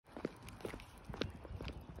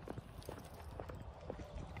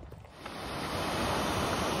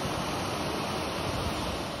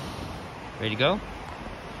Ready to go?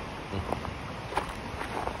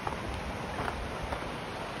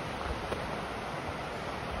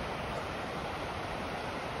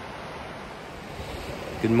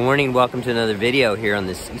 Good morning, welcome to another video here on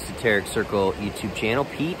this Esoteric Circle YouTube channel.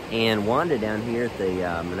 Pete and Wanda down here at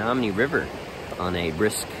the Menominee River on a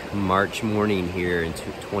brisk March morning here in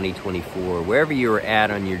 2024. Wherever you are at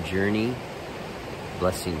on your journey,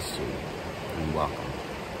 blessings to you and welcome.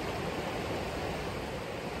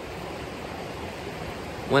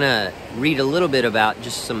 I want to read a little bit about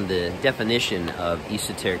just some of the definition of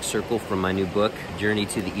Esoteric Circle from my new book, Journey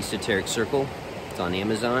to the Esoteric Circle. It's on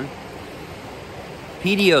Amazon.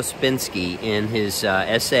 Pete Ouspensky, in his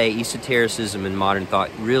essay, Esotericism and Modern Thought,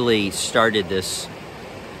 really started this,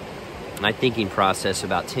 my thinking process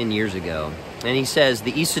about 10 years ago. And he says,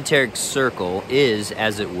 the Esoteric Circle is,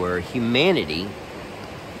 as it were, humanity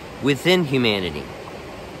within humanity,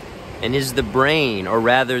 and is the brain, or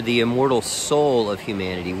rather the immortal soul of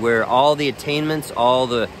humanity, where all the attainments, all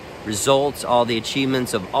the results, all the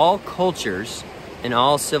achievements of all cultures and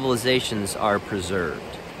all civilizations are preserved.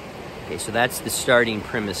 Okay, so that's the starting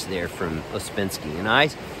premise there from Ouspensky. And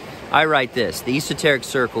I write this: the Esoteric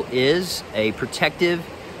Circle is a protective,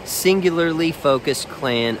 singularly focused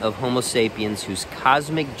clan of Homo sapiens whose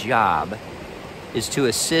cosmic job is to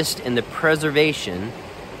assist in the preservation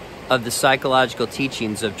of the psychological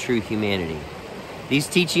teachings of true humanity. These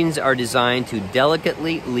teachings are designed to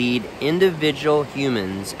delicately lead individual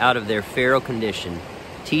humans out of their feral condition,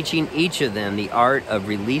 teaching each of them the art of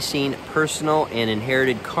releasing personal and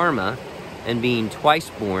inherited karma and being twice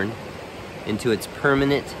born into its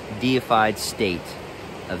permanent deified state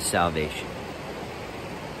of salvation.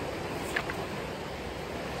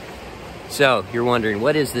 So, you're wondering,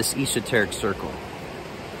 what is this Esoteric Circle?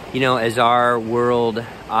 You know, as our world,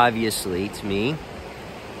 obviously, to me,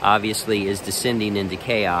 obviously is descending into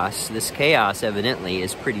chaos, this chaos evidently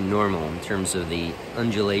is pretty normal in terms of the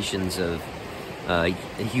undulations of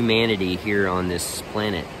humanity here on this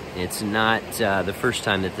planet. It's not the first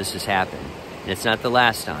time that this has happened, and it's not the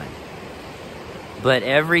last time. But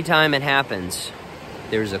every time it happens,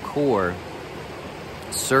 there's a core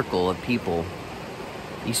circle of people,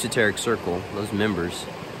 Esoteric Circle, those members,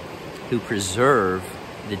 who preserve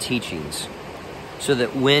the teachings, so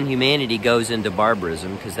that when humanity goes into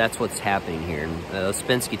barbarism, because that's what's happening here, and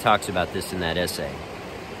Ouspensky talks about this in that essay,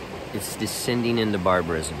 it's descending into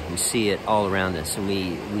barbarism. We see it all around us, and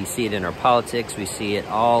we see it in our politics, we see it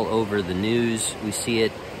all over the news, we see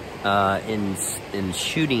it in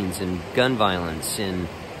shootings and gun violence, and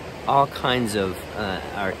all kinds of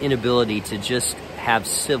our inability to just have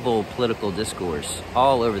civil political discourse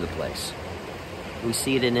all over the place. We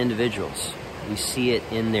see it in individuals. We see it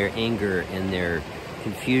in their anger and their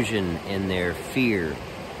confusion and their fear.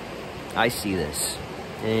 I see this,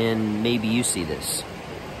 and maybe you see this.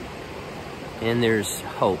 And there's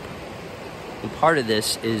hope. And part of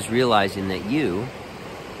this is realizing that you,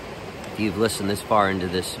 if you've listened this far into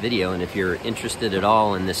this video, and if you're interested at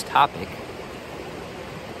all in this topic,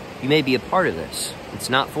 you may be a part of this.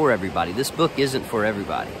 It's not for everybody. This book isn't for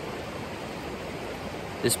everybody.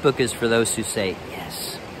 This book is for those who say,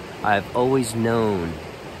 yes, I've always known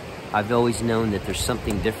that there's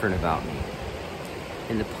something different about me.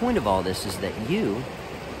 And the point of all this is that you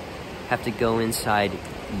have to go inside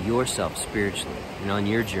yourself spiritually and on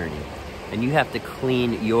your journey. And you have to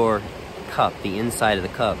clean your cup, the inside of the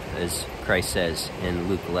cup, as Christ says in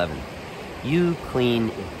Luke 11. You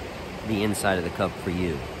clean the inside of the cup for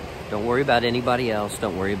you. Don't worry about anybody else.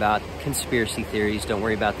 Don't worry about conspiracy theories. Don't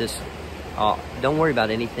worry about this. Don't worry about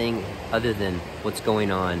anything other than what's going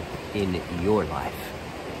on in your life.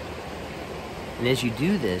 And as you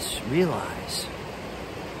do this, realize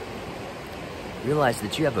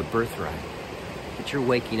that you have a birthright that you're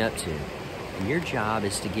waking up to. And your job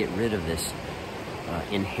is to get rid of this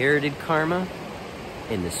inherited karma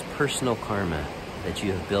and this personal karma that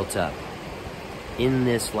you have built up in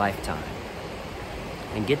this lifetime.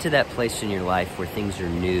 And get to that place in your life where things are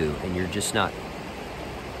new and you're just not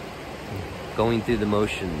going through the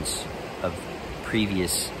motions of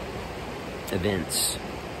previous events.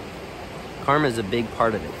 Karma is a big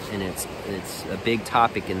part of it, and it's a big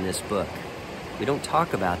topic in this book. We don't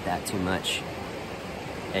talk about that too much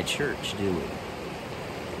at church, do we?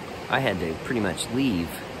 I had to pretty much leave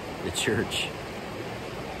the church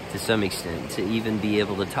to some extent to even be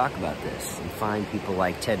able to talk about this and find people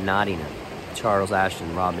like Ted Nottingham, Charles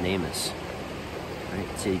Ashton, Robin Amos,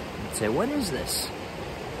 right? To say, what is this?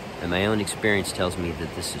 And my own experience tells me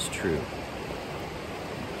that this is true.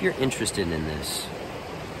 If you're interested in this,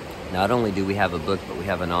 not only do we have a book, but we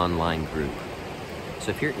have an online group.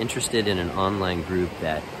 So if you're interested in an online group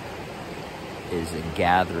that is a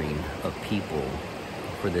gathering of people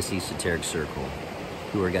for this esoteric circle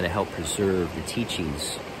who are going to help preserve the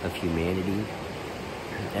teachings of humanity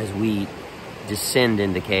as we descend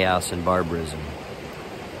into chaos and barbarism.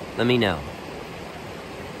 Let me know.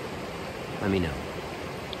 Let me know.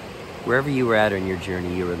 Wherever you were at on your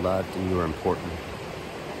journey, you were loved and you were important.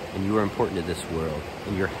 And you are important to this world.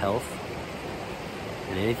 And your health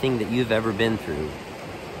and anything that you've ever been through,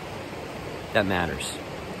 that matters.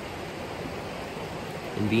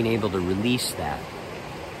 And being able to release that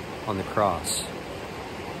on the cross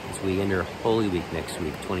as we enter Holy Week next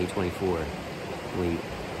week, 2024, we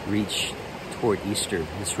reach toward Easter,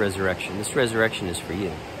 this resurrection. This resurrection is for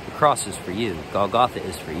you. The cross is for you. Golgotha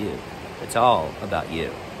is for you. It's all about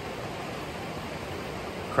you.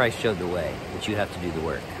 Christ showed the way, but you have to do the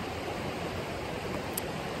work.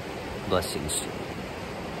 Blessings.